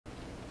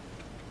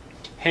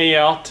Hey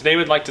y'all, today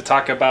we'd like to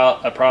talk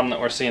about a problem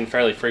that we're seeing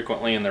fairly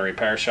frequently in the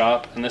repair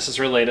shop, and this is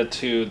related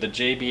to the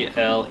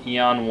JBL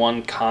EON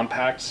One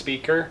Compact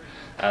speaker.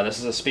 This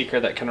is a speaker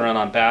that can run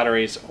on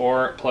batteries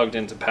or plugged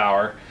into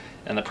power,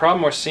 and the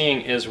problem we're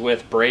seeing is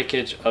with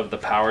breakage of the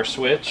power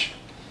switch.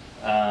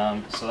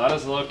 So that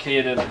is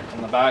located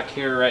in the back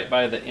here right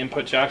by the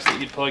input jacks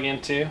that you'd plug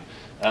into.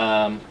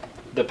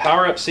 The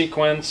power up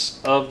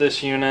sequence of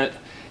this unit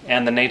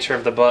and the nature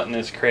of the button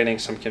is creating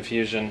some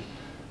confusion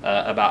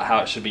about how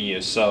it should be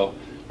used. So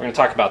we're going to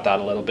talk about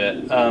that a little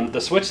bit. The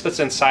switch that's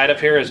inside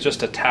of here is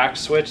just a tact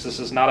switch. This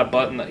is not a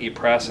button that you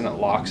press and it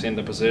locks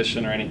into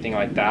position or anything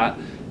like that,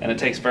 and it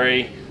takes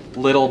very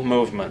little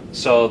movement.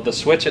 So the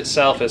switch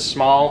itself is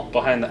small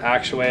behind the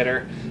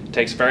actuator. It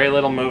takes very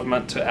little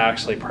movement to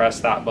actually press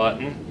that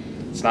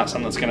button. It's not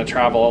something that's going to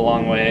travel a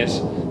long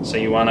ways, so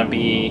you want to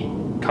be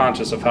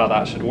conscious of how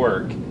that should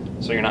work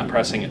so you're not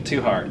pressing it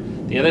too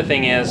hard. The other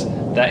thing is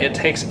that it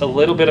takes a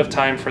little bit of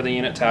time for the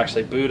unit to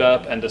actually boot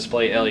up and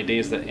display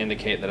LEDs that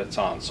indicate that it's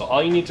on. So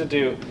all you need to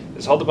do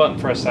is hold the button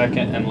for a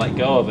second and let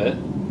go of it,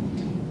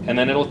 and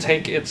then it'll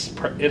take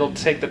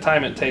the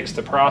time it takes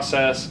to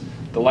process.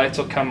 The lights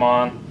will come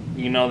on.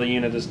 You know the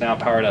unit is now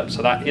powered up.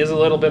 So that is a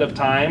little bit of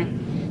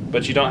time,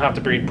 but you don't have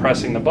to be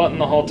pressing the button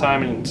the whole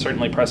time, and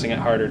certainly pressing it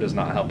harder does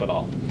not help at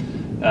all.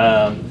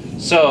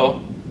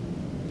 So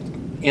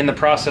in the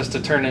process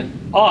to turn it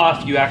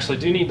off, you actually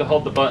do need to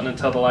hold the button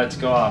until the lights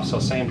go off. So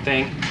same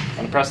thing, I'm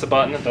going to press the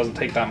button. It doesn't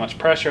take that much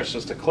pressure, it's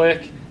just a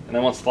click, and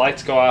then once the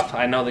lights go off,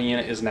 I know the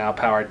unit is now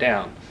powered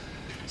down.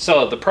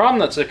 So the problem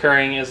that's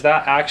occurring is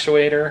that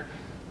actuator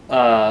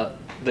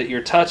that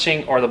you're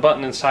touching or the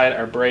button inside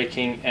are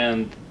breaking,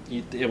 and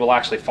it will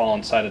actually fall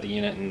inside of the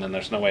unit, and then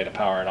there's no way to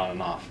power it on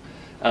and off.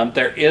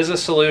 There is a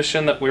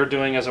solution that we're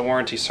doing as a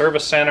warranty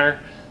service center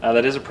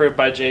that is approved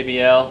by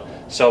JBL,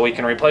 so we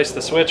can replace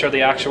the switch or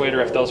the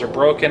actuator if those are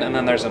broken, and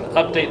then there's an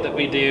update that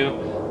we do.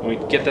 When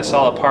we get this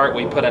all apart,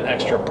 we put an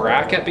extra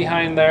bracket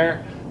behind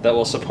there that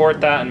will support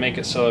that and make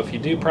it so if you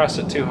do press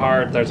it too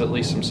hard, there's at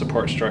least some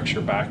support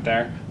structure back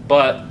there.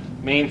 But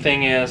main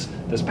thing is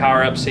this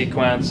power up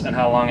sequence and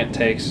how long it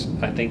takes.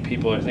 I think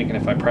people are thinking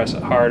if I press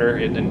it harder,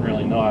 it didn't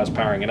really know I was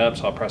powering it up,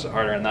 so I'll press it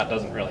harder, and that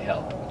doesn't really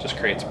help. It just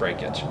creates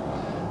breakage.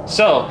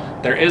 So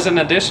there is an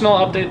additional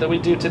update that we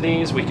do to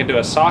these. We can do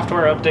a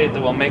software update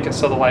that will make it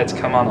so the lights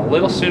come on a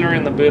little sooner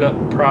in the boot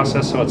up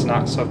process, so it's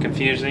not so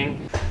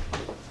confusing.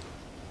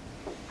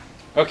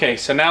 Okay,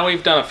 so now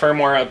we've done a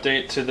firmware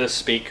update to this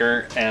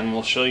speaker, and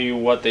we'll show you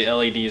what the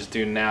LEDs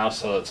do now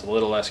so it's a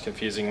little less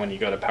confusing when you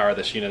go to power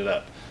this unit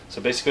up.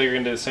 So basically you're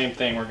going to do the same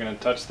thing. We're going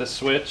to touch this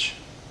switch,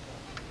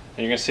 and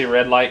you're going to see a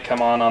red light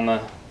come on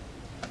the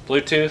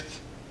Bluetooth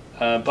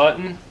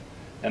button,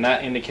 and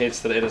that indicates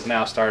that it has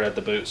now started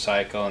the boot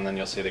cycle, and then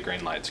you'll see the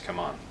green lights come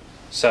on.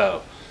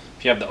 So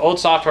if you have the old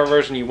software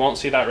version, you won't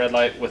see that red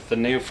light. With the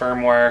new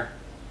firmware,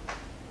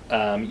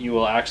 you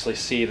will actually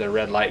see the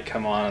red light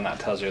come on, and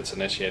that tells you it's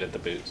initiated the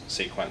boot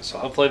sequence. So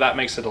hopefully that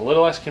makes it a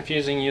little less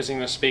confusing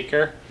using the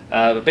speaker.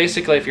 But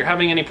basically, if you're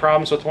having any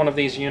problems with one of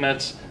these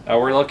units,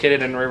 we're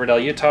located in Riverdale,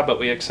 Utah, but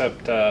we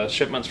accept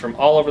shipments from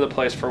all over the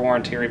place for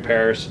warranty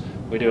repairs.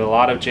 We do a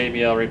lot of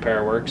JBL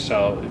repair work,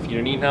 so if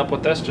you need help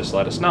with this, just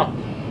let us know.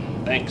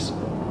 Thanks.